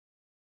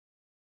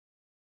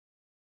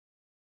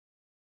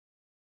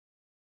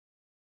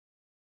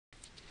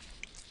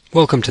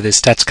Welcome to this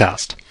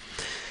StatsCast.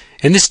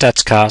 In this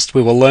StatsCast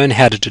we will learn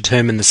how to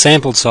determine the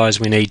sample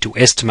size we need to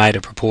estimate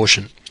a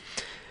proportion.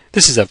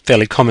 This is a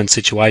fairly common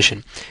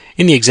situation.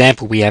 In the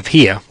example we have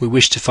here, we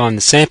wish to find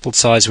the sample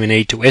size we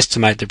need to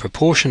estimate the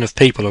proportion of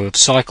people who have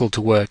cycled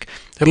to work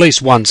at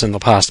least once in the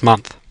past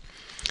month.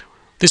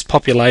 This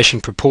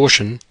population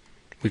proportion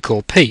we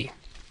call P.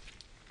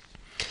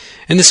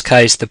 In this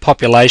case, the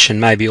population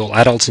may be all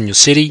adults in your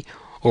city,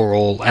 or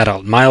all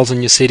adult males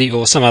in your city,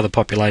 or some other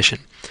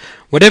population.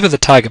 Whatever the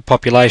target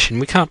population,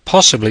 we can't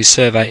possibly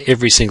survey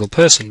every single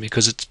person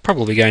because it's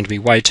probably going to be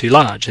way too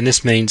large, and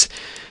this means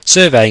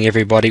surveying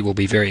everybody will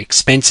be very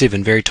expensive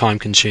and very time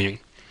consuming.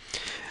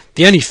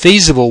 The only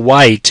feasible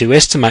way to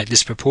estimate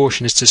this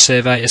proportion is to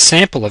survey a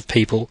sample of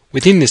people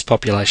within this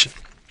population.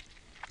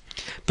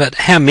 But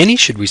how many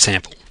should we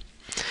sample?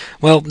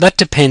 Well, that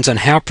depends on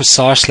how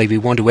precisely we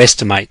want to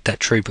estimate that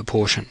true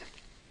proportion.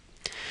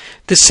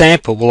 This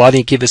sample will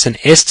only give us an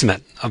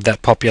estimate of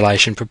that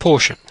population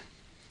proportion.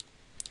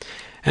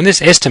 And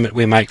this estimate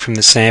we make from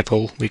the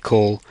sample we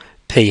call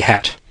P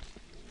hat.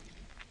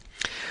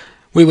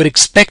 We would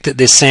expect that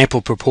this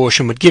sample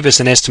proportion would give us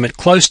an estimate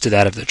close to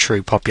that of the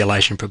true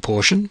population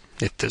proportion,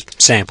 if the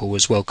sample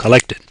was well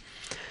collected.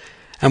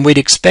 And we'd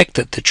expect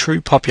that the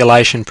true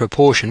population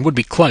proportion would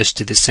be close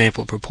to this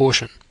sample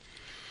proportion.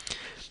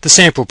 The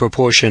sample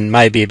proportion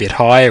may be a bit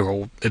higher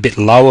or a bit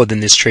lower than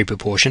this true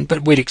proportion,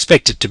 but we'd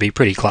expect it to be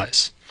pretty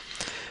close.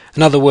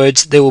 In other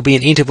words, there will be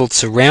an interval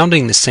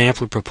surrounding the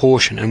sample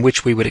proportion in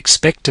which we would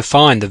expect to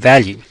find the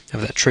value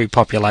of that true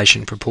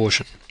population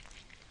proportion.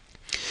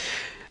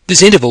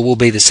 This interval will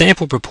be the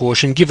sample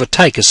proportion give or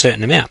take a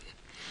certain amount,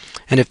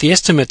 and if the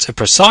estimate's a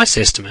precise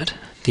estimate,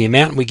 the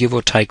amount we give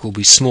or take will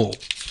be small.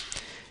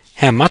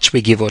 How much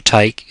we give or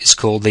take is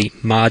called the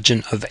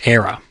margin of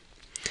error.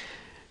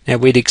 Now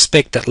we'd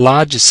expect that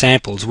larger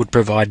samples would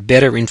provide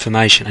better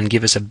information and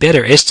give us a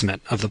better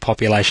estimate of the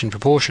population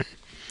proportion.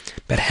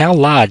 But how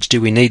large do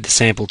we need the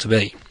sample to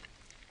be?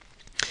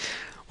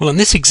 Well, in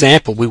this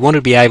example we want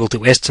to be able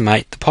to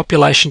estimate the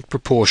population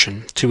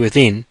proportion to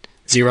within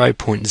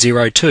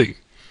 0.02.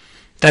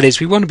 That is,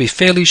 we want to be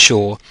fairly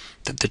sure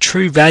that the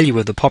true value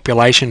of the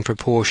population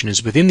proportion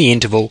is within the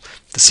interval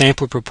the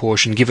sample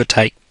proportion give or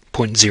take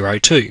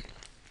 0.02.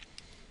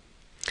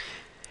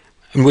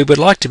 And we would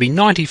like to be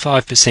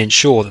 95%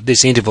 sure that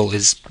this interval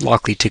is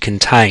likely to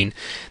contain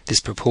this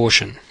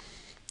proportion.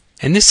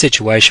 In this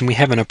situation we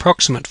have an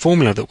approximate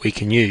formula that we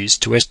can use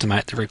to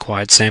estimate the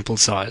required sample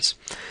size.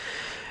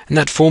 And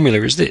that formula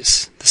is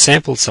this. The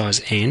sample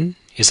size n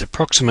is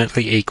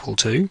approximately equal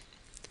to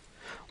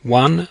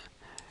 1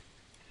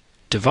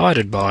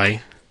 divided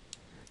by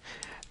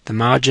the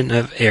margin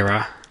of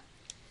error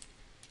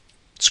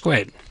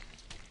squared.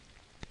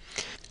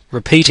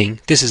 Repeating,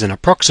 this is an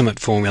approximate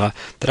formula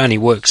that only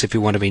works if we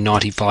want to be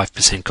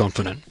 95%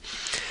 confident.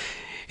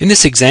 In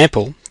this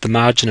example, the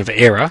margin of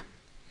error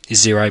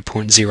is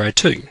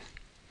 0.02.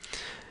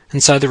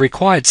 And so the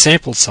required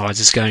sample size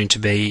is going to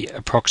be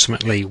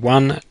approximately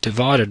 1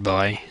 divided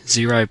by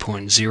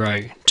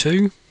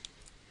 0.02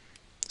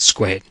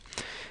 squared.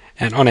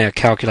 And on our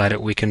calculator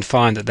we can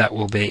find that that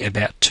will be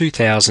about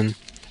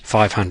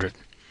 2,500.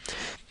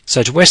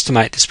 So to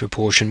estimate this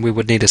proportion we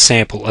would need a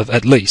sample of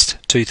at least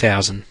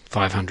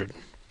 2,500.